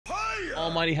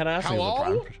Almighty had asked me.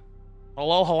 Hello?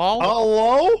 Hello, hello?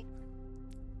 Hello?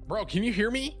 Bro, can you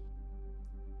hear me?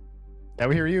 Yeah,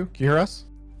 we hear you. Can you hear us?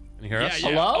 Can you hear us?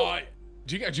 Hello?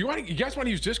 Do you guys want to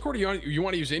use Discord, or you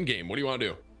want to use in-game? What do you want to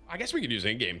do? I guess we could use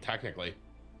in-game technically.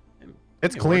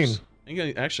 It's clean.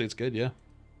 Actually, it's good, yeah.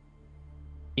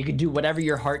 You can do whatever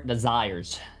your heart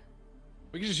desires.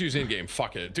 We can just use in-game.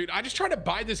 Fuck it, dude. I just tried to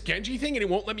buy this Genji thing and it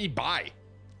won't let me buy.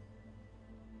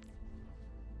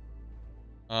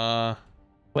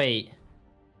 Wait.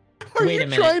 Are Wait you a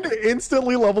minute. trying to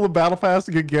instantly level the battle pass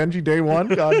to get Genji day one?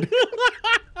 God.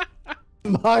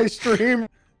 My stream.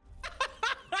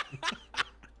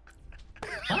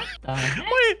 What the heck?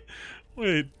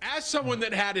 Wait. As someone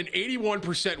that had an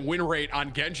 81% win rate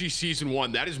on Genji Season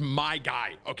 1, that is my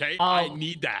guy, okay? Oh. I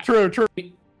need that. True.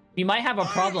 We might have a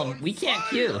problem. We can't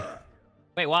queue.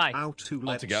 Wait, why?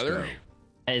 Altogether?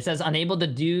 It says unable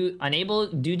due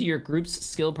to your group's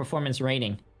skill performance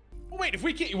rating. Well, wait, if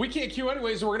we can't queue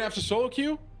anyways, then we're gonna have to solo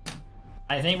queue?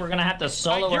 I think we're gonna have to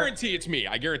solo. I guarantee it's me.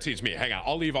 Hang on,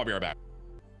 I'll leave. I'll be right back.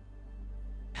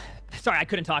 Sorry, I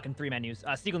couldn't talk in 3 menus.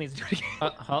 Seagull needs to do it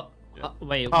again.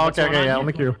 Wait. Oh, what's okay, going on yeah, here? on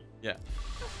the queue. Yeah.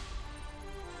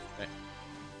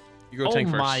 You go tank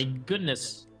first. Oh my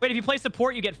goodness. Wait, if you play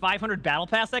support, you get 500 battle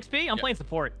pass XP? I'm playing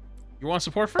support. You want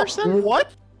support first then?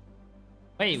 What?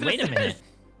 Wait a minute.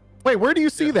 Wait, where do you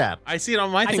see that? I see it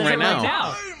on my thing see right it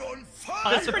now. Oh,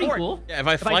 that's pretty cool. Yeah, if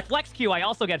I flex queue, I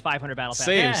also get 500 battle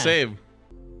pass. Save.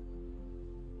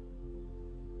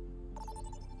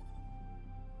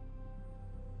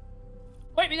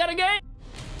 Wait, we got a game.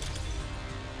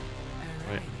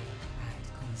 Wait.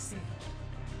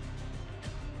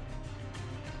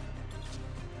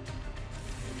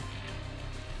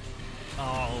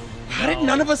 Oh, How did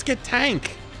none of us get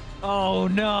tank? Oh,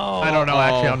 no. I don't know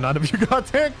actually how none of you got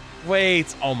tank.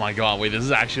 Wait. Oh my god. Wait, this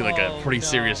is actually like a pretty no.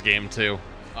 serious game too.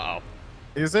 Uh-oh.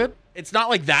 Is it? It's not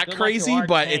like that Good luck crazy, to our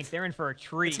but tank. They're in for a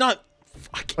treat. it's not.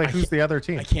 Wait, who's the other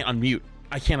team? I can't unmute.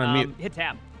 Hit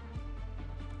tab.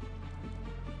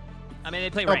 I mean, they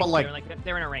play No, ranked. but, like-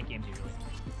 They're in a ranked games usually.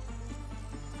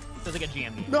 So it's like a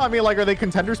GM game. No, I mean, like, are they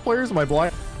contenders players? Am I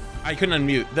blind? I couldn't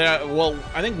unmute. Well,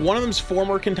 I think one of them's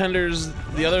former contenders.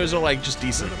 The others are like just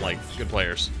decent, like good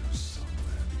players.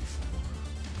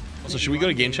 Also, should we go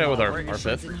to game chat with our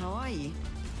fifth?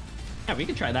 Yeah, we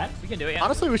can try that. We can do it, yeah.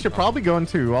 Honestly, we should probably go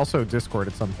into also Discord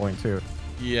at some point too.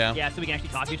 Yeah. Yeah, so we can actually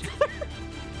talk to each other.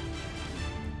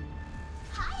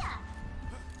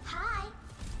 Hi.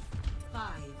 5,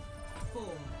 4,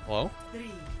 Hello?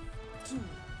 3, 2,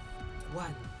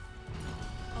 1.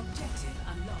 Objective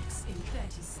unlocks in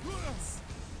 30 seconds.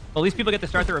 Well, at least people get to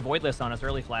start their avoid list on us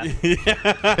early, Flash.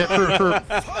 True.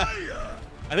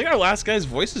 I think our last guy's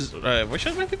voice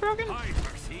might be broken.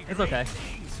 It's okay.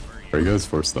 Are you guys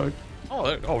force stuck? Yeah,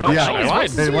 I lied.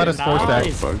 they let us force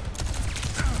Nice. that.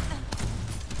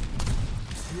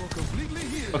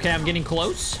 Okay, I'm getting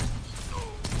close.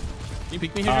 Can you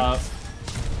peek me here?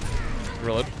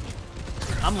 Reload.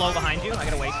 I'm low behind you. I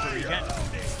gotta wait for regen.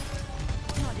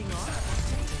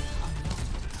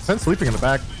 Send sleeping in the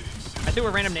back. I think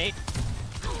we're random nade.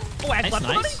 Oh, I slept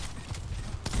somebody?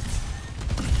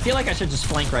 I feel like I should just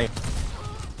flank right.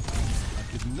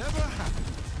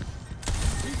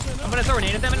 I'm gonna throw a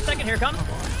nade at them in a second. Here it comes.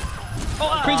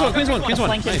 Oh, Queen's one.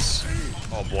 Flank him. Nice.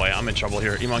 Oh boy, I'm in trouble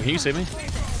here. Emongg, can you save me?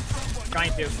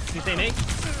 Trying to. Can you say me?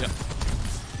 Yeah.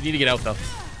 You need to get out though.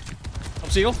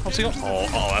 Help Seagull.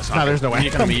 Oh, that's not. No, there's no way. You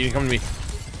need to come to me. You need to come to me.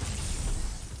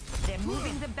 They're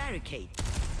moving the barricade.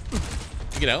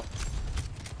 You get out.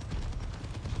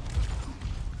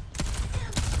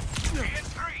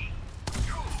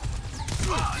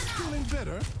 Feeling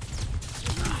better.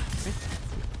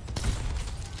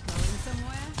 Going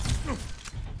somewhere?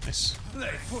 Nice.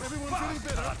 Everyone feeling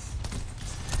better.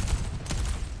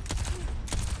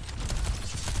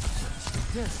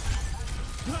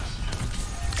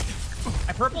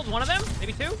 I purpled one of them,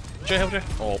 maybe two. Jay, help Jay.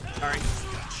 Oh. Sorry.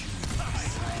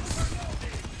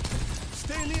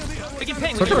 Stay near the other. We can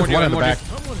ping. So there's one in the back.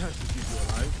 Someone has to keep you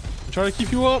alive. I'm trying to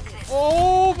keep you up.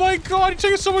 Oh my god, you're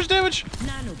taking so much damage.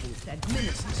 Nano boost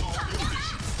administered.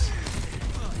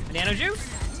 Nano juice.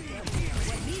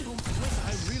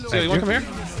 Seagull, you want to come here?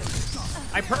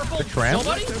 I purpled trans?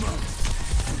 nobody.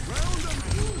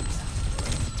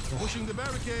 Pushing the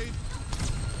barricade.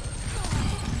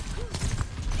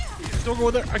 Don't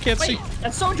go there. I can't see.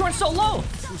 That Sojourn's so low.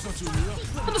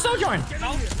 Look at the Sojourn.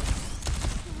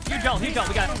 Huge ult. We got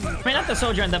it. I mean, not the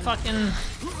Sojourn, the fucking...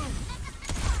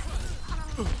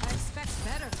 I expect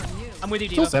better from you. I'm with you,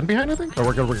 Still Diva. send behind, I think? Oh,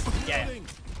 we're good. Yeah.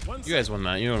 You guys won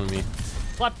that. You know what I mean.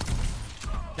 Slept.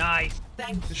 Nice.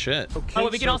 Good shit. Okay, Oh,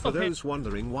 we can so also for pick- those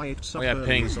wondering why it's up yeah,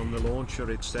 ping. early on the launcher,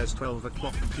 it says 12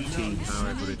 o'clock PT.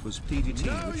 However, it was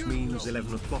PDT, which means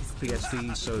 11 o'clock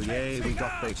PST. So yay, we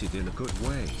got baited in a good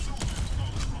way.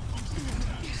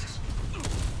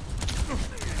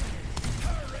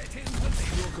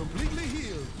 You're completely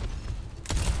healed.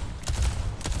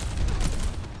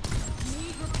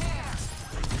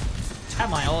 Have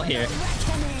my ult here.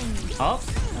 Oh.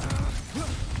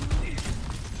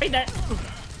 Wait, that.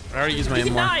 I already used my You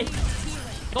can die.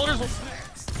 Emongg. Soldiers will...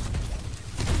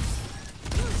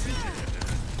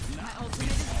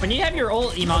 When you have your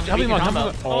ult, Emongg, Help beat me, your Emongg, combo.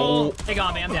 help me. Oh. Take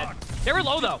on me, I'm dead. They were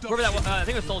low though. Whoever that was, I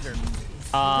think it was Soldier.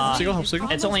 Seagull, help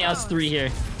Seagull. It's only us three here. I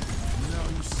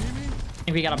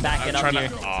think we gotta back it up Trying here.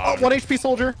 to. Oh, 1 HP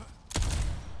soldier.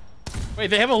 Wait,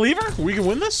 they have a lever? We can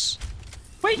win this?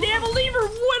 Wait, they have a lever.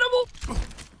 Winnable.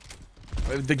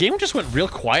 The game just went real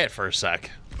quiet for a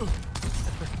sec.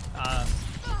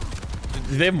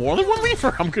 Do they have more than one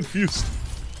lever? I'm confused.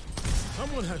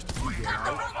 Someone has to figure it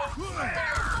out.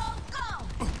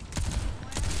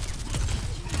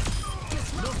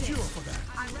 No cure for that.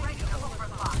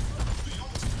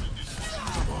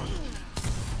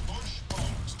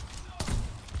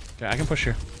 Okay, I can push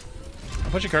here.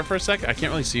 I'll push your cart for a sec. I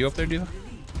can't really see you up there, do you?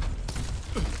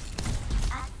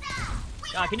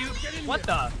 Can you... What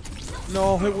the?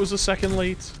 No, it was a second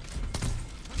late.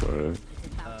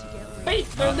 Wait,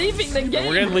 they're leaving the game.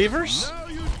 We're getting levers? Now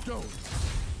you don't.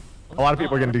 A lot of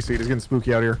people are getting DC'd. It's getting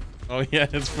spooky out here. Oh yeah,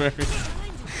 it's very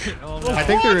I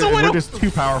think it's a we're little- just too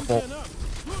powerful.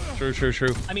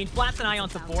 true. I mean, Flats and I on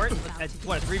support. It's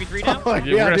what, a 3v3 now? Oh, we're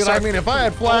yeah, gonna dude. I start- mean, if I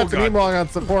had Flats Oh, and God. Emongg on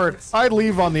support, I'd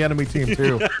leave on the enemy team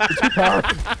too. It's too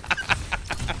powerful.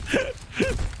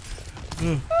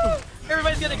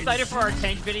 Everybody's getting excited for our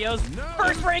tank videos.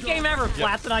 First rank game ever.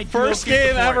 Flats and I. First duo game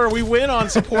support. ever, we win on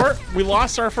support. We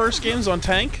lost our first games on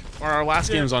tank, or our last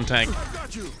games on tank.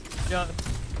 Got you. Yeah.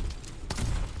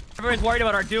 Everyone's worried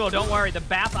about our duo. Don't worry. The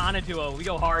Bath on a duo. We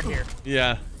go hard here.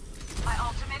 Yeah. My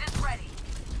ultimate is ready.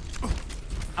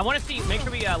 I want to see. Make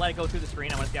sure we let it go through the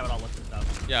screen. I want to see how it all looks and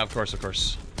stuff. Yeah, of course. Well,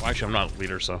 actually, I'm not a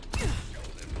leader, so. It's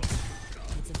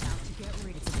about to get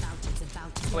rid. It's about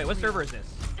to Oh, wait, what server is this?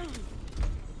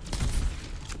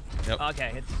 Yep.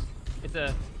 Okay, it's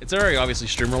a. It's very obviously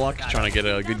streamer luck, trying to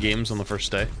get good games on the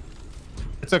first day.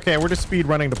 It's okay. We're just speed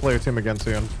running to play with him again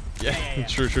soon. Yeah, yeah.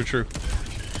 true.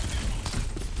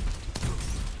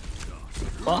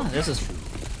 Well, this is.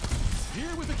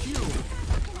 Here with the cue.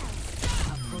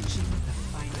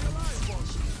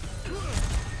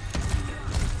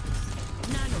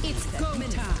 It's go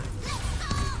time.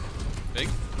 Big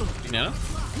nano.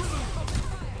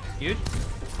 Huge.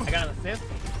 I got an assist.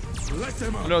 Let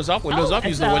them out. Windows up.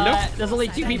 Use it's, the window. There's only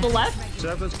 2 people left.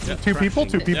 Servers keep Two people,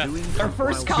 two crashing. people. Doing Our that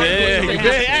first while conflict.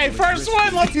 Big. Hey, first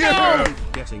one. Let's go.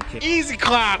 getting kicked. Easy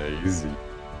clap.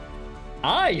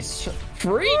 Nice.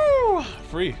 Free. Woo.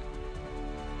 Free.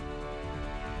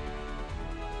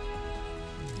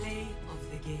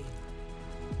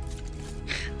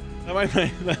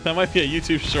 That might be a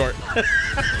YouTube short.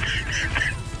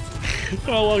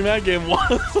 How long that game was.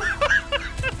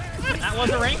 That was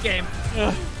a rank game.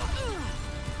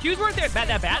 Qs weren't there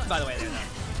that bad, by the way. There,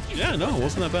 though. Yeah, no, it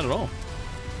wasn't that bad at all.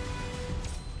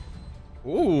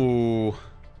 Ooh.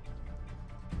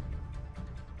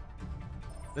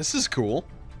 This is cool.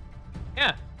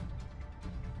 Yeah.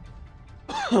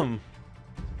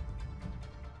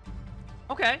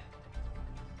 Okay.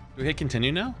 Do we hit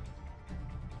continue now?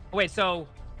 Oh, wait, so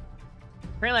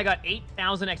apparently I got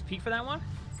 8,000 XP for that one.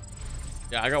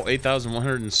 Yeah, I got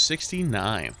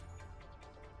 8,169.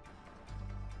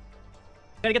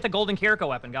 Gotta get the golden Kiriko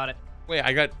weapon. Got it. Wait,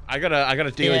 I got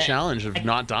a daily Yeah. challenge of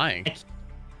not dying.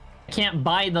 I can't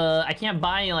buy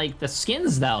like the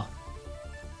skins though.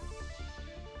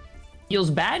 Feels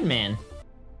bad, man.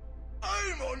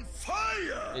 I'm on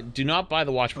fire. Do not buy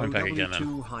the watch point pack again then.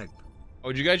 OW2 hype.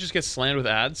 Oh, did you guys just get slammed with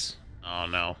ads? Oh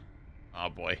no. Oh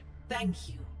boy. Thank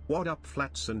you. What up,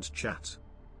 Flats and chat?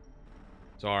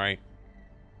 Sorry.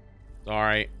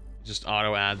 Just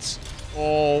auto ads.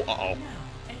 Oh, uh-oh.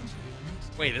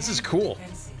 Wait, this is cool.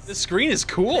 This screen is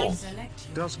cool.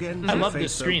 Does Genji I love face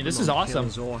this screen. This open is on awesome.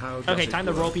 kills, or how does Okay, it time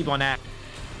to work? roll people on act.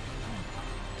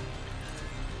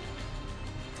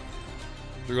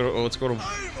 Let's go to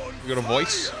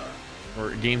voice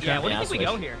or game Yeah. chat. Where do you Yeah, think we switch.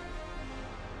 go here?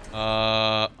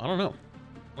 I don't know.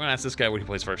 We're gonna ask this guy what he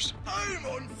plays first. I'm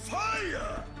on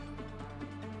fire.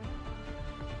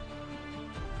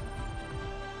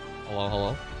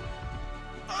 Hello.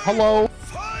 Hello.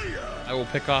 Fire. I will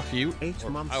pick off you. 8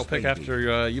 months. I will pick baby.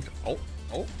 after you. Oh.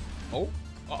 Uh-oh.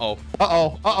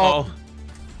 Uh-oh.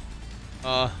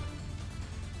 Uh-oh.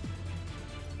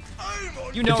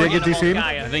 You know Did Jay we're get getting DC'd? a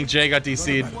I Gaia. think Jay got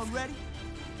DC'd.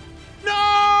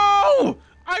 No!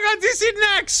 I got DC'd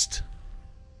next!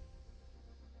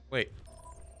 Wait.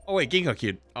 Oh wait, Ging got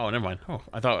queued. Oh, never mind. Oh,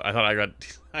 I thought I got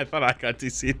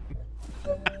DC'd.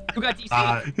 Who got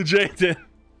DC? Jay did.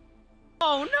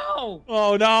 Oh no!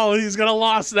 Oh no, he's gonna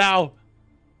lose now.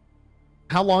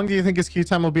 How long do you think his queue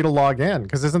time will be to log in?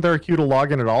 Because isn't there a queue to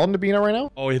log in at all in Nabina right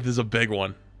now? Oh, yeah, there's a big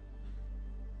one.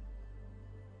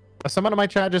 Someone in my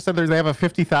chat just said they have a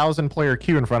 50,000 player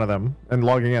queue in front of them and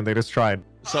logging in. They just tried.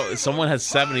 So someone has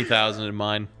 70,000 in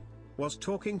mine. Was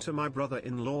talking to my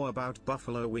brother-in-law about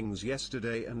buffalo wings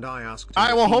yesterday, and I asked. All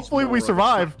right, well, hopefully we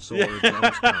survive.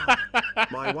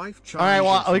 My wife. All right,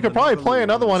 well, we could probably play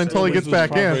another one until he gets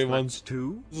back in.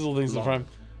 Two. This is the things to prime.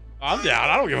 I'm down.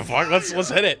 I don't give a fuck. Let's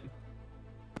hit it.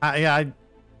 Yeah,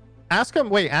 ask him.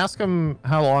 Wait, ask him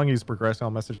how long he's progressing. I'll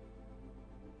message.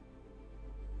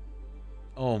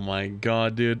 Oh my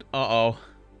god, dude. Uh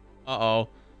oh.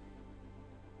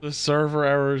 The server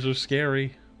errors are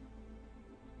scary.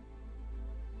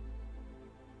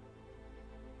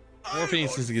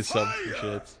 Morpheus needs to get sub for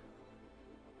shits.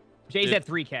 Jay's at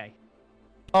 3K.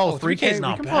 Oh, 3K 3K. is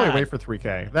not we can probably bad. wait for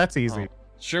 3K. That's easy.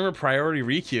 Streamer priority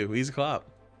requeue. Easy clap.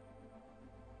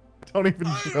 Don't even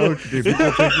joke, dude.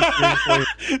 People take you seriously.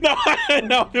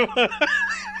 No.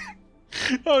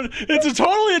 Oh, it's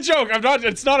totally a joke. I'm not.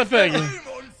 It's not a thing.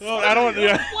 No, I don't.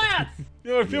 Yeah.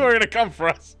 People are gonna come for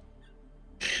us.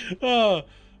 Oh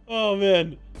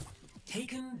man.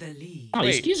 Taken the lead. Oh,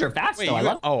 these Wait, queues are fast though. I you-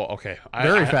 love. oh, okay.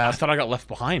 Very I fast. thought I got left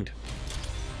behind.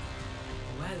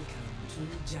 Welcome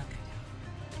to Jakarta.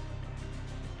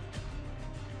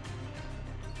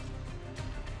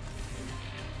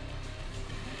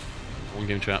 One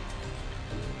game chat.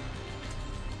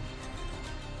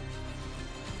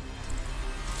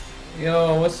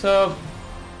 Yo, what's up?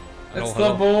 Hello, It's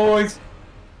hello. the boys.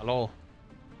 Hello.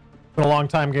 Been a long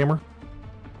time, gamer.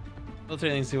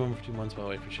 Military things do one for 2 months, by the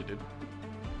way, for shit, dude.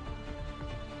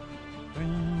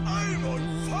 I'm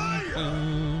on fire!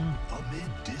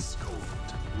 Amid discord,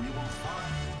 we will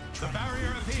find the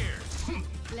barrier appears.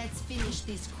 Let's finish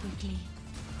this quickly.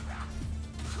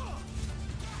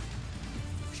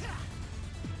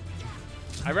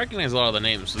 I recognize a lot of the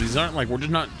names, so these aren't like, we're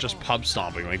just not just pub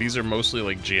stomping. Like, these are mostly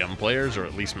like GM players, or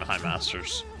at least high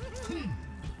masters.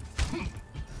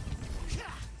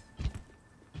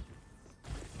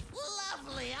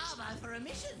 Lovely armor for a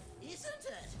mission, isn't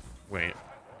it? Wait.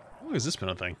 How long has this been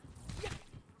a thing?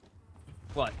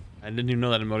 What? I didn't even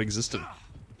know that emote existed.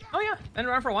 Oh yeah, been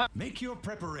around for a while. Make your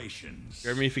preparations. You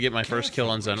heard me if you get my first kill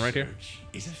on Zen right here? Research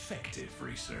is effective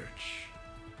research.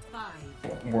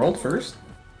 5, World first?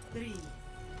 3,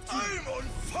 I'm on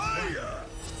fire!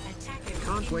 attacker.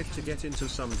 Can't wait to get into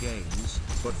some games,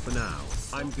 but for now,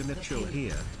 I'm gonna chill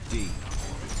here. D.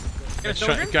 Got a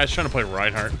children? Guys trying to play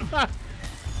Reinhardt.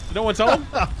 No one tell him?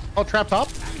 Oh, trap top.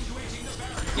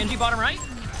 Genji bottom right.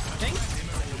 Thing.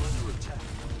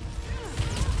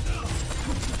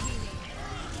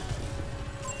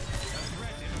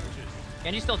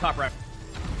 Genji's still top right.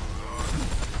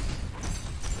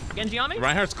 Genji on me?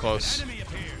 Reinhardt's close.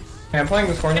 Hey, I'm playing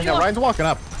this corner. Yeah, Ryan's walking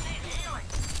up.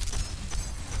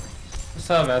 What's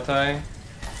up, Matai?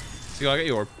 See, I got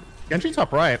your orb. Genji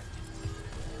top right.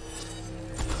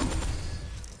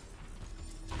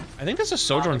 I think there's a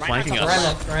Sojourn Reinhardt's flanking on the Ryan us.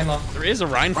 left, Ryan left. There is a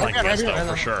Rein flanking right us, here, though, right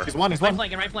for here. sure. He's one. He's Right one.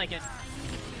 flanking, right flanking. I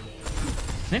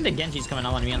think the Genji's coming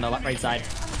on me on the right side.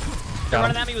 They're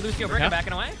running at me with Lucio Bricker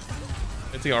backing away.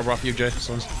 It's the orb off you, Jay.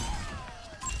 Sons.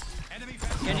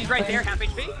 Genji's right there, half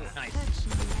HP. Nice.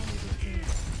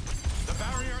 The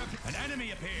barrier an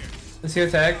enemy appears. Let's see your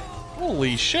tag.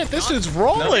 Holy shit, this is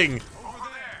rolling!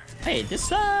 Hey, this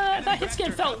that hit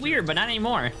skin felt weird, but not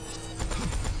anymore.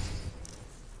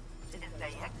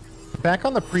 Back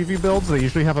on the preview builds, they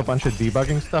usually have a bunch of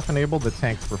debugging stuff enabled that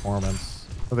tanks performance.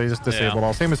 So they just disabled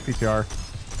all. Same as PTR.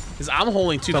 Because I'm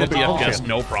holding 250 That'll be FPS, bullshit.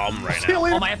 no problem right See you now.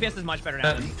 later. Oh, my FPS is much better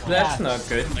now. That's not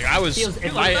good. Like, I was, Feels-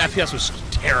 it my looks FPS was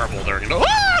terrible during it.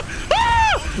 Ah!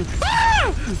 Ah!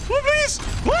 Ah! Please!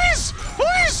 Please!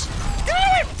 Please! Get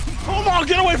away! Hold on,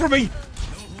 get away from me!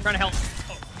 Trying to help.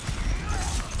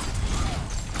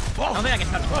 I don't think I can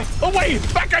touch point. Oh,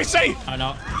 wait! Back, I say! Oh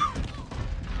no.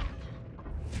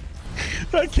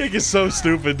 That kick is so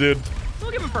stupid, dude.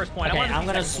 We'll give him first point. Okay, I want I'm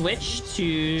gonna switch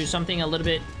to something a little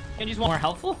bit Genji's more one.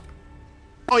 helpful.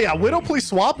 Oh yeah, Widow, please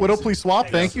swap. Widow, please swap.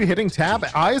 Thank you. Hitting tab.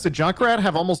 I, as a Junkrat,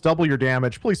 have almost double your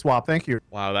damage. Please swap. Thank you.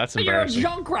 Wow, that's You're a embarrassing.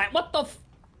 Junkrat. What the?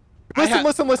 F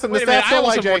Listen. The Wait a minute, stats I don't almost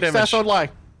lie, have Jay. more damage. Stats don't lie.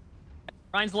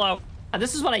 Ryan's low.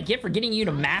 This is what I get for getting you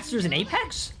to Masters in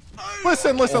Apex.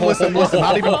 Listen.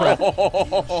 Not even credit.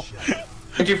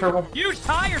 Genji purple. Huge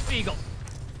tire, Seagull.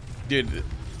 Dude,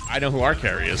 I know who our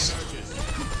carry is.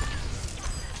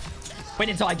 Wait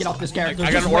until I get off this character. I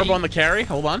got Just an orb wait. on the carry.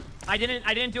 Hold on. I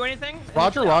didn't do anything.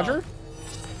 Roger, Roger.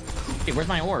 Hey, where's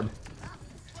my orb?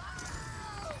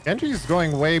 Genji's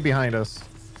going way behind us.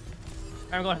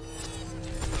 I'm going.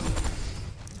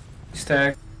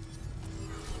 Stack.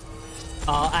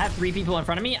 I have 3 people in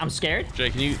front of me. I'm scared. Jay,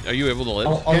 are you able to live?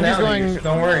 Oh, Genji's now going.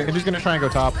 don't worry. Genji's gonna try and go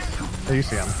top. Oh, you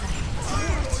see him.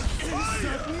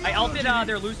 I ulted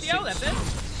their Lucio. That's it.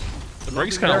 The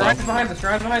break's kind of Ryan's low. behind us.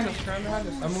 Ryan's behind us. Ryan's behind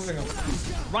us. I'm moving him.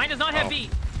 Ryan does not have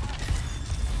beat.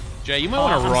 Jay, you might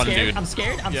want to I'm run, scared. dude. I'm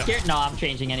scared. I'm Yeah. scared. No, I'm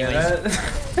changing anyways. Yeah,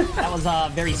 That was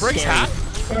very Break's scary. half.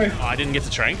 Oh, I didn't get the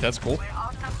trank. That's cool.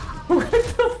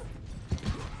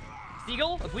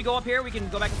 Seagull, if we go up here, we can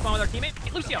go back and spawn with our teammate.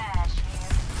 Lucio.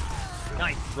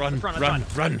 Nice. Run,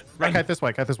 Let's run. Right, kite this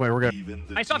way. Kite this way. We're good. Even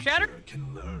the I stop Shatter. teacher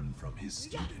can learn from his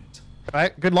student. All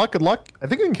right. Good luck. Good luck. I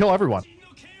think we can kill everyone.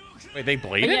 Wait, they But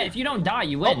bladed? yeah, if you don't die,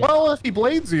 you Oh, win. well, if he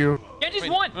blades you. Genji's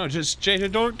Wait, won. no, just Jay,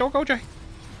 don't go, Jay.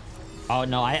 Oh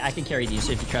no, I can carry these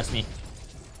if you trust me.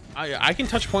 I can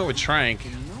touch point with trank.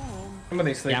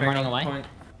 Somebody's sleeping. running on away. Point.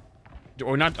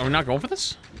 Are we not going for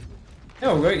this?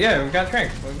 No, yeah, we got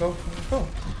Trank. Let's go. Let's go.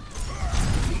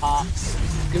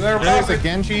 You better There's pop a it.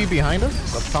 Genji behind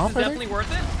us. Up top, I Definitely think.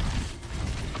 worth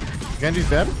it. Genji's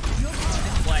dead.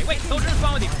 Play. Wait, Soldier's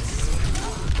spawn with you.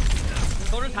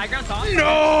 Soldier's high ground top.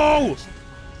 No!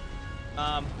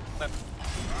 But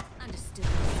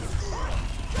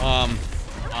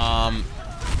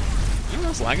You know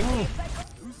what's lagging a little?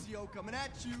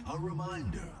 A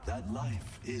reminder that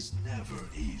life is never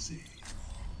easy.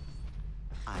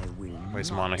 I will Wait,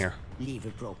 some not mana here. leave a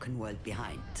broken world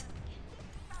behind.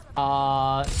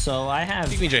 So I have.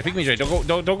 Pick me, Jay. Don't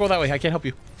go that way. I can't help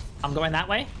you. I'm going that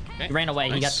way. Okay. He ran away.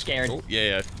 He got Nice. scared. Oh,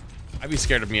 yeah. I'd be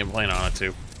scared of me and playing on it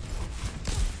too.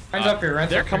 Ryan's up here.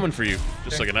 Ryan's They're up coming here. for you,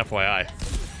 just like an FYI.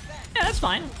 Yeah, that's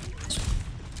fine.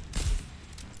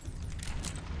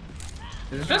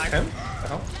 Is it just him?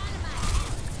 Oh.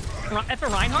 F for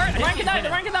Reinhardt. Ryan can die.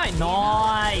 Ryan can die.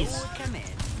 Nice. Come in.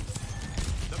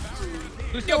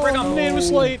 Lucio, bring up. Man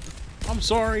was late. I'm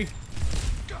sorry.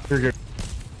 You're good.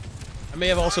 I may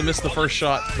have also missed the first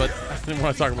shot, but I didn't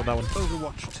want to talk about that one.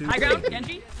 Overwatch 2. High ground,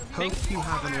 Genji. Hope you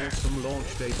have an awesome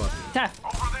launch day, buddy. Tap.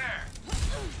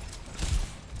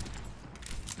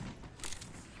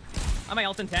 I'm my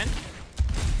ult in 10.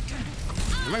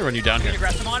 I might run you down here. You're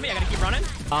aggressive on me. I gotta keep running.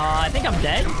 I think I'm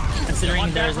dead.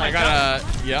 Considering there's I like. got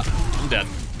yeah, I'm dead.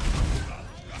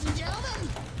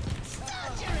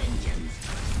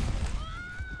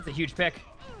 That's a huge pick.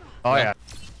 Oh yeah.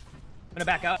 I'm gonna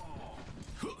back up.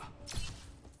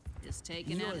 Just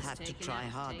taking You'll have to try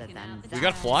harder than that. We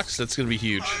got Flux. That's gonna be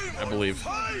huge, I believe.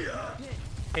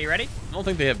 Okay, you ready? I don't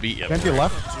think they have beat yet. Genji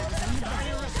left.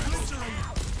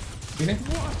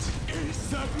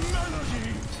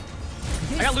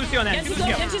 I got Lucio on that. Genji's low.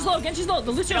 Lucio. Genji's low. Genji's low.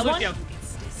 The I Lucio's got one. Lucio.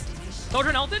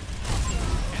 Soldier ulted.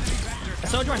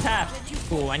 Sojourn's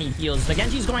half. Ooh, I need heals. The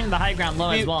Genji's going to the high ground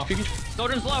low as well.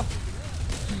 Soldier's low.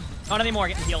 Not anymore.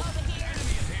 Getting healed.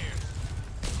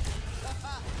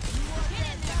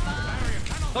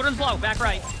 Soldier's low. Back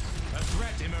right.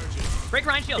 Break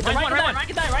Ryan shield. Ryan Ryan one.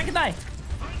 can die. Ryan can die.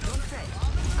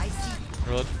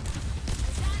 Reload.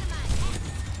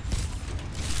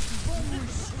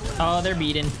 Oh, they're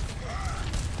beaten.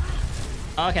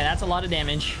 Okay, that's a lot of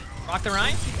damage. Rock the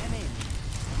Ryan.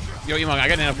 Yo, Emongg, I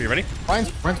got an for you. Ready?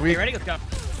 Ryan's Okay, weak. ready? Let's go.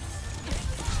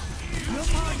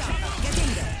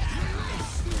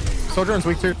 Sojourn's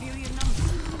weak too.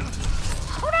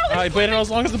 I bladed as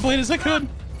long as the blade as I could.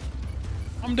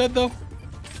 I'm dead though.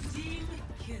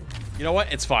 You know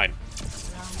what? It's fine.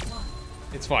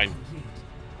 It's fine.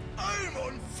 I'm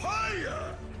on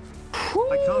fire!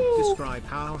 I can't describe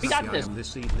how We happy got I this. am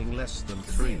this evening. Less than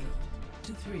 3.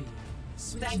 To 3.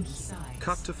 Switching sides.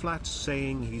 Cut to Flats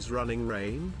saying he's running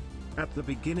rain. At the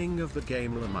beginning of the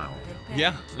game, Lamau.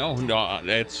 Yeah. No.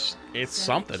 It's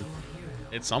something.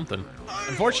 It's something.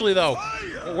 Unfortunately, though,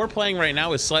 what we're playing right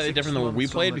now is slightly different than what we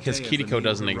played because Kiriko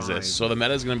doesn't exist, so the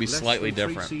meta is going to be slightly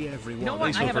different. You know what? At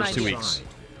least I for the have an first 2 idea. weeks.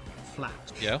 Flat.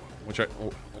 Yeah. Which are.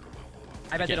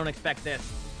 I bet they don't expect this.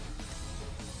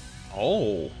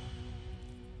 Oh.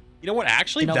 You know what?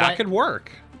 Actually, You know that what? could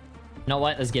work. You know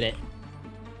what? Let's get it.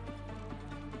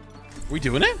 We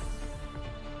doing it?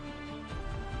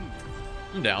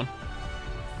 I'm down.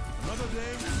 Another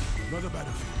day, another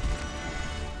battlefield.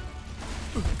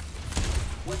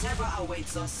 Whatever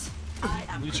awaits us, I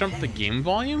am We jump the game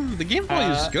volume? The game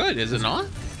volume is good, is it not?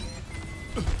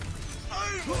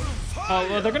 Oh,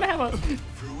 well, they're gonna have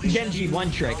a Genji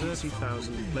one trick.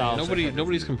 30,000 No.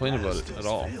 Nobody's complaining about it at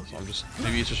all. So I'm just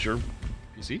maybe it's just your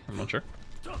PC. I'm not sure.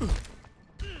 I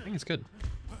think it's good.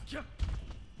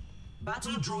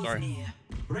 Battle draws Sorry. near.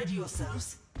 Ready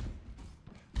yourselves.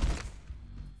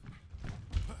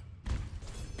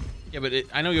 Yeah, but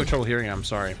I know you have trouble hearing it, I'm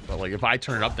sorry. But like if I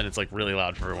turn it up, then it's like really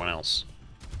loud for everyone else.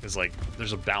 Because like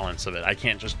there's a balance of it. I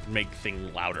can't just make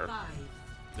thing louder.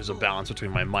 There's a balance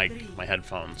between my mic, my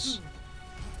headphones.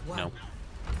 You know.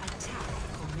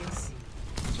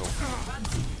 So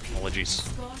apologies.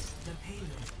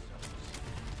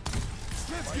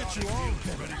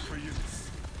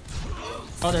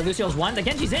 Oh, there Lucio's one. The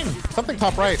Genji's in. Something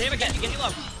top right. Save it, Genji. Genji low.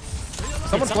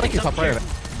 Someone's flanking top right.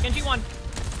 Genji one.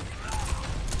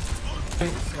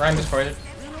 Ryan discarded.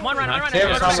 One run, run, run. Save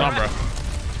it, run. Sombra.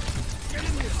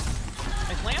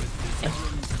 Nice lamp.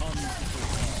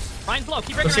 Ryan's low.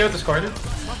 Keep breaking. Lucio discarded.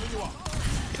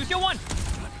 Lucio one.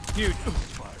 Huge.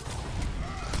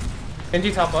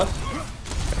 Genji top left.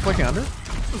 Flanking under.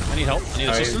 I need help. I need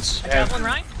assistance. Yeah. Javelin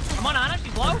Ryan. Come on, Ana.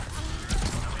 She's low.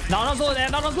 Nono's low there.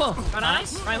 Nono's low.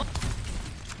 Nice. Ryan low.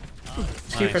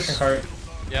 Just keep pushing cart.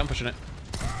 Yeah, I'm pushing it.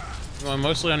 You're going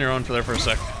mostly on your own for there for a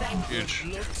sec. Huge.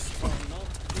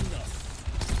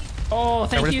 Oh,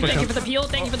 thank Everybody's you. Thank pushing. you for the peel.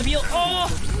 Thank you for the peel.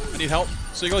 Oh. I need help.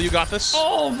 Seagull, you got this.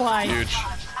 Oh my. Huge.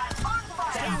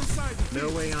 No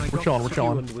way I We're got chilling, we're to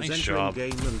chilling. and was Nice entering job.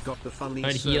 game and got the funny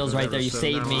Good heals right there, you so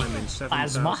saved now me. I'm in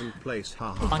Plasma. 7,000th place.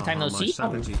 Ha, ha, Long time ha, no my see.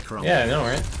 sanity crumbled. Yeah, I know,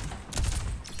 right?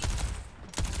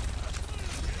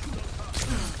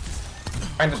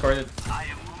 Ryan discarded.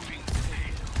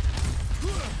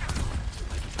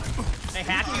 They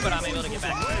hacked me, but I'm able to get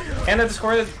back. Anna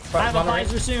discarded. I have a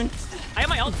visor soon. I have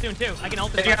my ult soon too. I can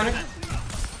ult this. Did you have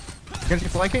one. me? Genji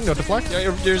flanking. No deflect. Yeah,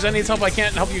 if there's any help I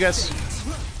can't help you guys.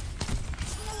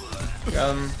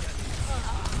 Sombra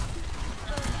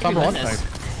one. Goodness. Nice.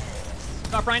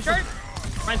 Stop Ryan charge.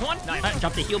 Ryan's one. Nice.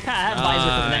 Drop the heal pad. Visor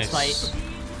for the next Nice. fight.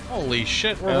 Holy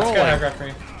shit, we're Let's go high rolling. graph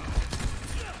free.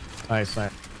 Nice.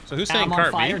 Nice. So who's I'm staying on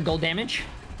cart, fire. me? Gold damage.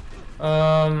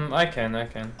 I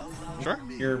can. Sure.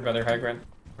 You're better high ground.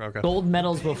 Okay. Gold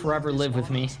medals will forever live with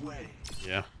me.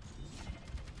 Yeah.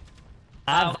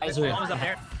 I have visor. One was up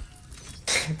there.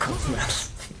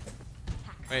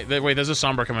 Wait, there's a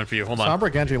Sombra coming for you. Hold on.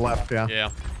 Sombra Genji left. Yeah. Yeah.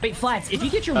 Wait, Flats, if you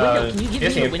get your window, can you give me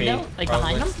your EMP, window? Like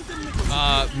behind probably.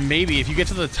 them? Maybe if you get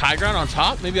to the high ground on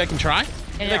top, maybe I can try.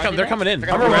 Yeah, They're coming in.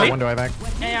 I'm You ready? window, I think.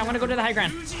 Hey, I want to go to the high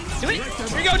ground. Do it.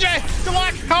 Here you go, Jay. Good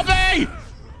luck. Help me.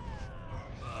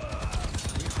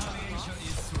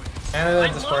 Anna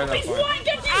discarded that He's point. one,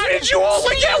 Genji's How did you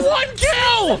only get one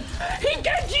kill? He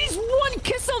Genji's one,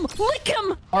 kiss him, lick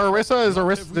him. Orisa is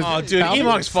Orisa. Oh, dude,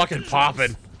 Emong's fucking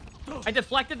popping. I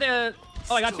deflected the.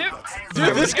 Oh, I got two.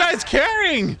 Dude, this guy's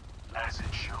carrying.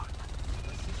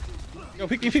 Go,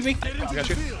 peek me. I got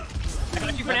you. I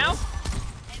got you for now.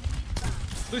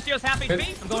 Lucio's half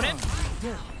HP. I'm going in.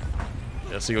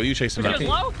 Yeah, Seagull, you chase him out. Lucio's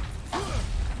low.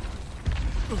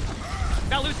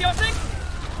 Got Lucio, I think.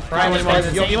 Ryan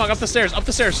discarded. Yo, Emongg, up the stairs.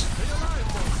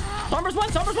 Sombra's one,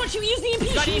 she used the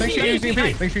MP. Got She EMP. Think she used EMP.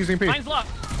 Nice. Think she used EMP. Mine's low.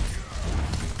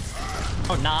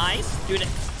 Oh, nice. Dude,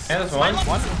 Anna's one.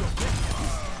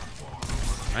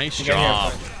 Nice You get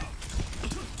job. here.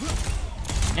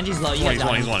 Genji's low. You He's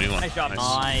got one. Nice job.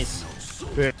 Nice.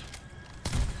 Bit.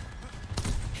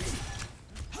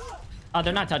 Oh,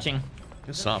 they're not touching.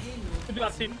 Good stuff. Good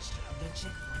job, team.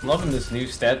 Loving this new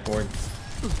stat board.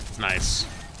 It's nice.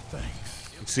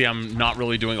 See, I'm not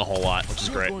really doing a whole lot, which is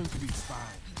great.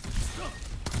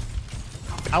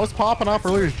 I was popping off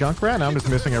earlier as Junkrat, and I'm just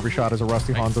missing every shot as a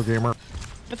rusty Hanzo gamer.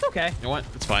 It's okay. You know what?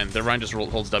 It's fine. The Ryan just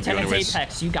holds W 10 anyways.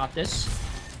 Apex, you got this.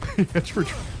 It's true.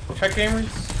 Check gamers.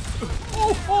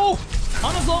 Oh!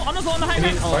 On the high You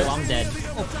ground. need Oh, fight? I'm dead.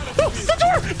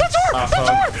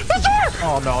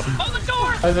 Oh no. On the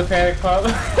door. There's a panic pop.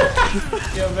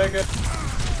 Yo, Mega.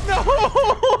 No!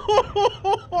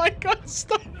 I got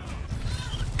stuck.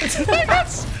 I got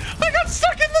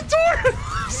stuck in the door.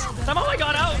 Somehow I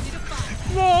got out.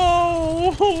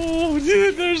 No,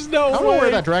 dude, there's no I don't know way.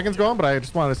 where that dragon's going, but I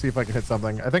just wanted to see if I could hit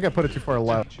something. I think I put it too far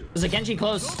left. There's a Genji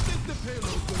close.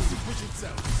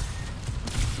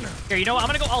 Here, you know what? I'm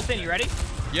gonna go ult in. You ready?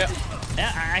 Yeah.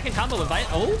 Yeah, I can combo with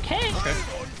Bite. Okay.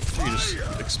 You just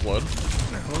explode.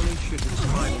 Holy shit, it's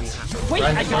finally happened. Wait,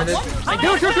 I got started. one? I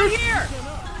do. Shoot here.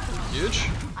 Huge.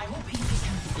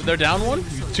 They're down one.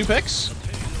 2 picks.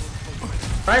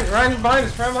 Ryan behind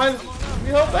us. Ryan behind us. We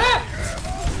help back.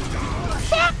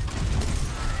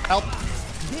 Help.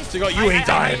 So you ain't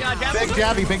dying. Big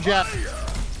jabby, big jab.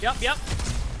 Yep.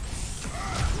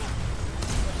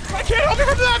 I can't help you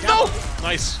from that. No.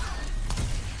 Nice.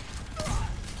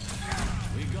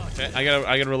 Okay,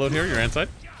 I gotta reload here. You're inside.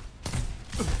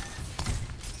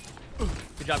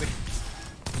 Good job.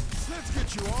 Let's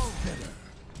get you all better.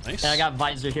 Nice. Yeah, I got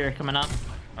Visor here coming up.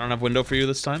 I don't have window for you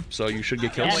this time, so you should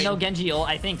get kills. And no Genji ult,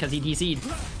 I think, because he DC'd.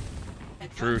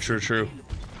 True.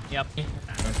 Yep.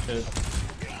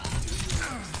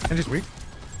 Genji's weak.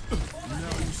 Now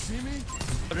you see me?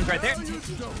 Sojourn's right there.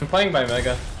 I'm playing by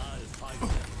Mega.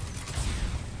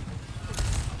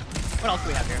 What else do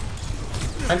we have here?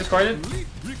 I'm discarded.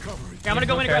 Recovery. Yeah, I'm gonna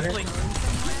go in aggressively.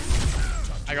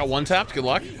 I got one tapped. Good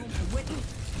luck.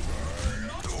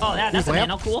 Oh, that's a lamp?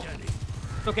 nano. Cool.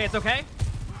 It's okay. It's okay.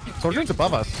 Soldier's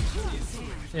above us.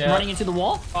 Yeah. Running into the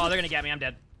wall. Oh, they're gonna get me. I'm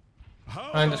dead.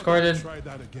 I'm discarded. Try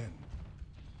that again.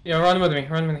 Yeah, run with me.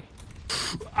 Run with me.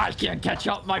 I can't catch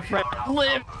up, my friend.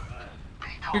 Live.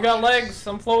 You got legs.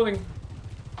 I'm floating.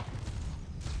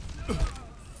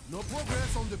 No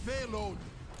progress on the payload.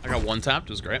 I got one tapped.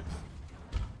 It was great.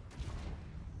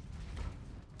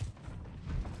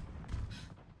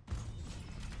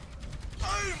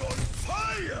 I'm on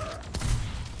fire.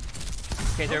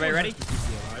 Okay, is everybody ready?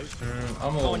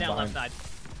 I'm a little Going down behind. left side.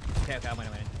 Okay, I'm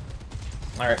winning.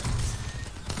 Alright.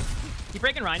 Keep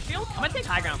breaking Ryan's shield. I'm gonna take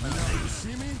high ground for a minute. You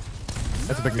see me?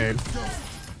 That's a big nade.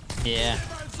 Yeah.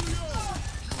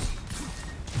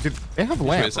 Dude, they have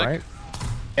lamp, wait a sec. right?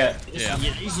 Yeah. Yeah.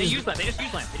 They use lamp. They just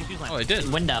use lamp. Oh, I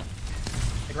did. Window.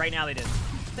 Like right now they did.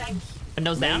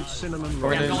 Windows down. Made cinnamon Or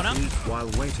rolls it is. Going up. eat while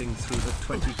waiting through the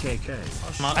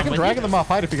 20kk. I can drag them off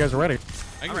height if you guys are ready.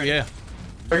 Yeah.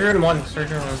 Surgery in one.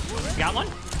 Surgery in one. Got one?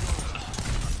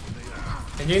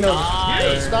 And you know.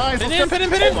 Nice. Nice. Pin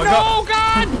him. Oh my No,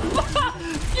 God.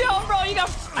 Yo, bro, you got.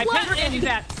 I pinned where Andy's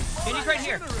at. Andy's right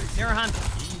here. Near her hand.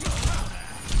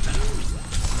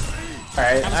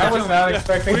 Alright, I was not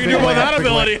expecting What do you do with that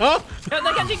ability, huh?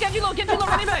 No, Genji low,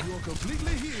 running back. You're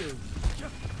completely healed.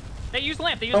 They use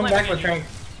lamp. They use Come lamp. back with again.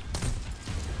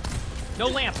 Trank. No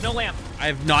lamp. No lamp. I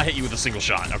have not hit you with a single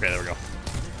shot. Okay, there we go.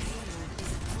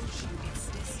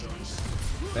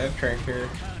 They have Trank here.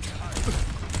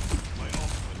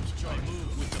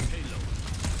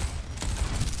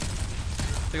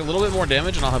 Take a little bit more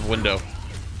damage and I'll have window.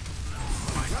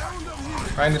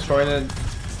 Ryan destroyed it.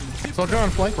 Soldier on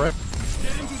flank, right?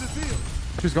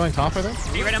 She's going top, I think.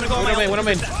 Are you ready? I'm gonna go on my What am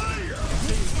I?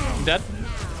 I'm dead.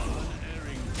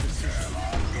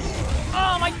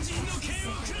 Oh my.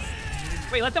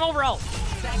 Wait, let them over ult.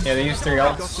 Yeah, they used 3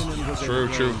 ults.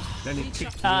 True. Then it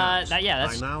kicked me Yeah, out.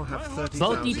 that's I now have 30,000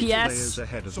 both DPS. players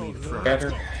ahead of me. From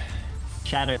Scatter.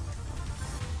 Shatter.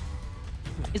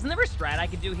 Isn't there a strat I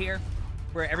could do here,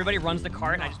 where everybody runs the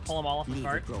cart and I just pull them all off the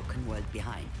cart? broken world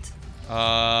behind.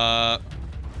 Well,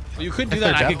 you could do If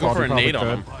that. they're I could go death for a ball, you nade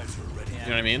on probably them. You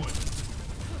know what I mean?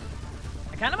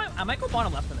 I might go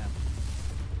bottom left for them.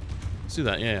 Let's do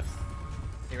that. Yeah.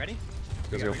 You ready?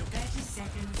 Let's go.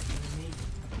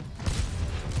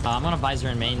 I'm on a Visor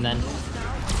in main then.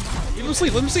 Let him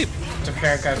sleep. The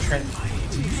parent got Trank.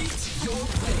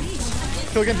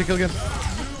 Kill Genji, kill Genji.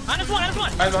 Minus one.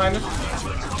 Ryan behind him.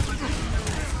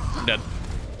 I'm dead.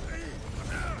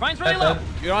 Ryan's really That's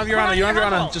low. it. You're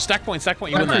on. Just stack point.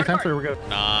 You win that. 10-3, we're good.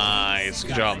 Nice.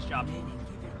 Good job. Nice job.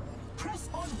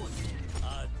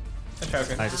 That's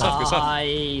okay. Nice. Good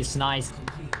stuff. Nice.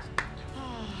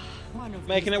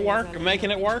 Making it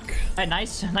work. Hey,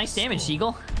 nice damage,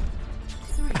 Seagull.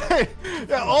 Hey,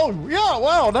 yeah, oh, yeah,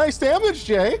 wow, nice damage,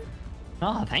 Jay.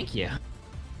 Oh, thank you.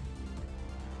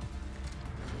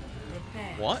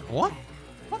 What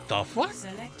the fuck?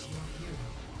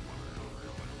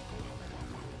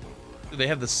 They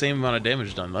have the same amount of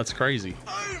damage done. That's crazy.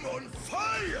 I'm on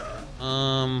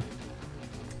fire.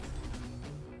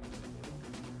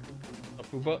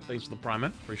 Apuba, thanks for the prime,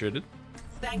 man. Appreciate it.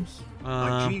 Thank you.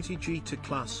 My GTG to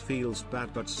class feels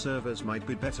bad, but servers might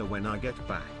be better when I get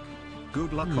back.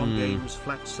 Good luck on games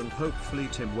flats, and hopefully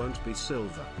Tim won't be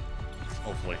silver.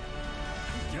 Hopefully.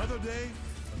 Another day,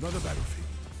 another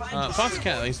battlefield. Fox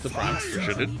Cat, thanks for the prime.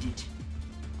 Appreciate it.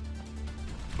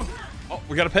 Oh,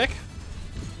 we got a pick?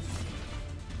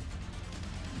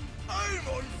 I'm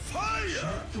on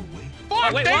fire.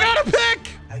 Fuck, wait, they what? got a pick!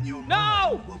 And your No!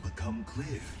 mind will become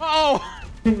clear. Oh!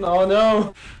 Oh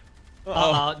no.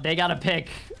 Uh-oh, they got a pick.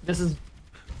 This is...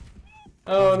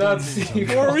 Oh, not Steve.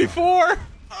 4v4!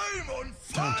 I'm on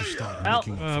fire. Well,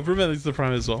 Brumette, thanks for the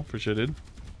prime as well. Appreciate it.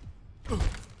 Oh,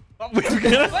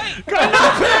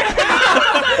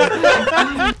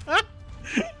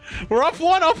 we're up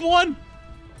one. 5,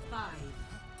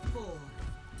 4,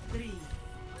 3,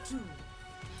 2,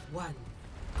 1.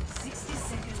 60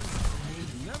 seconds.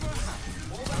 Never happen.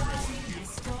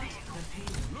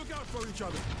 Look out for each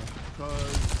other.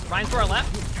 Cause Ryan's to our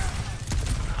left.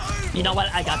 You know what?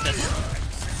 I got this.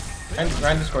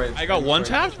 Ryan destroyed. I got one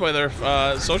tapped by their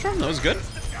Sojourn. That was good.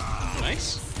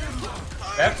 Nice.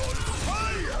 Yep.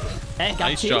 Hey, got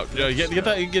Nice two. job. Yeah, get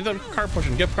that car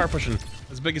pushing. Get car pushing.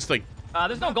 That's the biggest thing.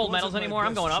 There's no gold medals anymore.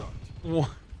 I'm going up.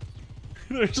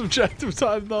 There's objective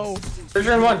time though.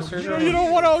 Surgeon one. Surgeon You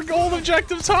don't want a gold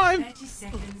objective time.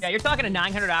 Yeah, you're talking to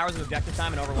 900 hours of objective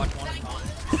time in Overwatch 1.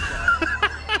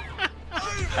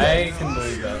 I can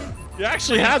believe that. He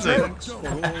actually has it. Thanks for all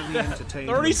the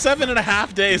entertainment. 37 and a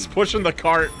half days pushing the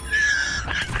cart.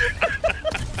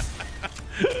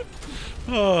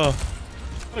 Oh,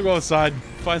 I'm gonna go outside,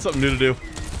 find something new to do.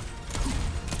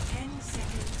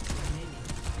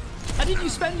 How did you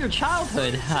spend your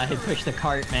childhood? I pushed the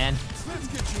cart, man. Let's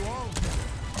get you all.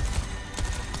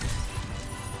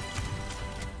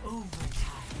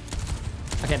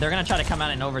 Okay, they're gonna try to come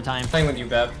out in overtime. Playing with you,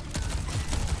 Beb.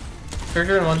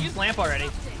 Surgeon one. Use lamp already.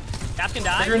 Cap can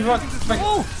die. Surgeon one.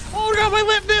 Oh god, my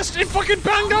lip missed! It fucking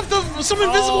banged off some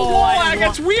invisible wall.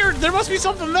 That's weird. There must be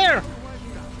something there.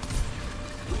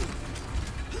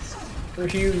 They're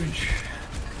huge.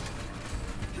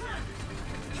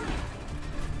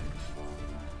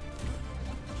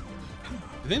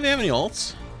 You think they have any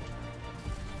ults?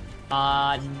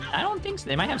 I don't think so.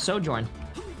 They might have Sojourn.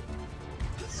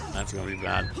 That's gonna be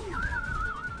bad.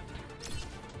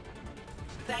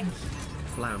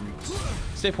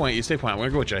 Flams. Stay point, you stay point. I'm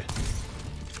gonna go with Jay.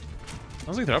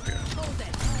 Sounds like they're up here.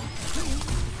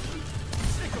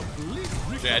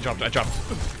 Yeah, I dropped. Here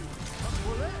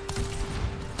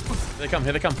they come,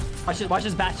 here they come. Watch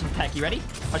his batch in tech. You ready?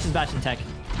 Watch his batch in tech.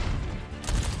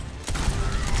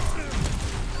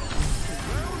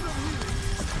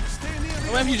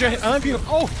 I love you, Jay. I love you.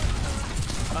 Oh!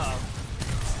 Uh-oh.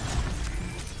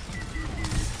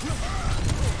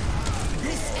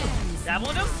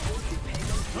 Dabbling him?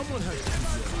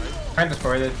 Ryan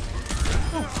destroyed it.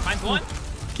 Mine's one.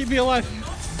 Keep me alive.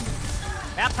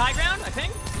 Map high ground, I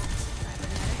think.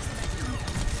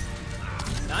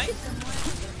 Nice.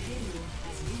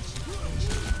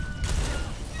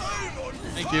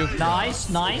 Thank you. Nice,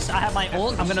 nice. I have my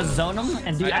ult. I'm gonna zone him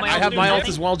and do. I have my ult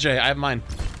as well, Jay. I have mine.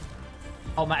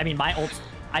 Oh, I mean my ult.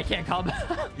 I can't come.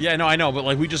 Yeah, no, I know, but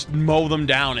like we just mow them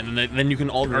down, and then you can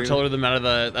artillery them out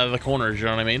of the corners. You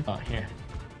know what I mean? Oh, here.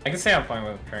 I can say I'm playing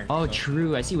with Crank. Oh, so.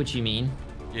 true. I see what you mean.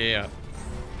 Yeah.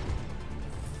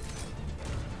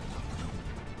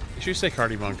 Make sure you stay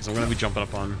cardi monk, because I'm gonna be jumping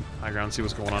up on high ground, see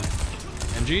what's going on.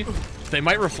 NG, they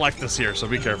might reflect this here, so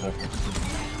be careful.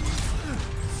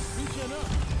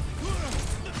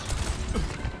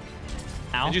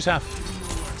 Ow. NG's half.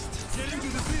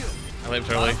 I lived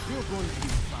early.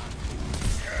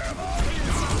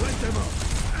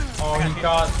 Oh, he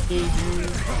got you.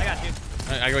 I got you.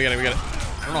 I go get it. We get it.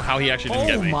 I don't know how he actually didn't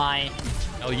get me. Oh my.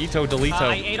 El Yito Delito.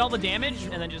 I ate all the damage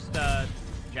and then just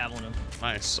javelin him.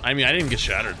 Nice. I mean, I didn't even get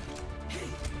shattered.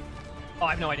 Oh, I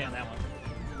have no idea on that one.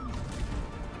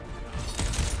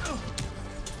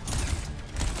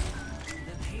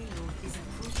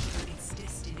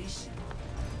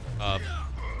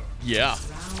 Yeah.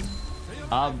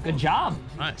 Good job.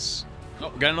 Nice. Oh,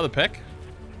 got another pick?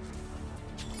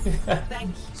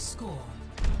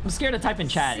 I'm scared to type in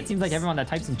chat. It seems like everyone that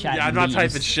types in chat. Yeah, I'm not leaves.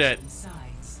 typing shit.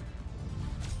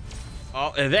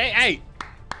 Oh, hey!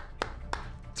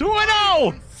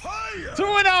 2-0!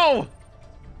 2-0!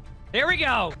 There we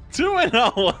go.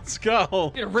 2-0, let's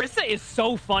go. Dude, Rissa is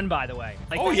so fun, by the way.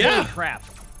 Like, Oh, yeah. holy crap.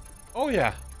 Oh,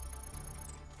 yeah.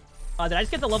 Did I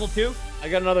just get the level 2? I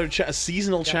got another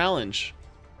seasonal challenge.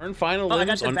 Earn final Oh, I got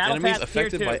limbs the on battle enemies pass tier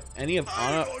affected 2. by any of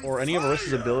Anna or any of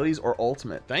Arissa's abilities or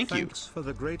ultimate. Thank you. Thanks for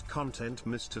the great content,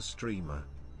 Mr. Streamer.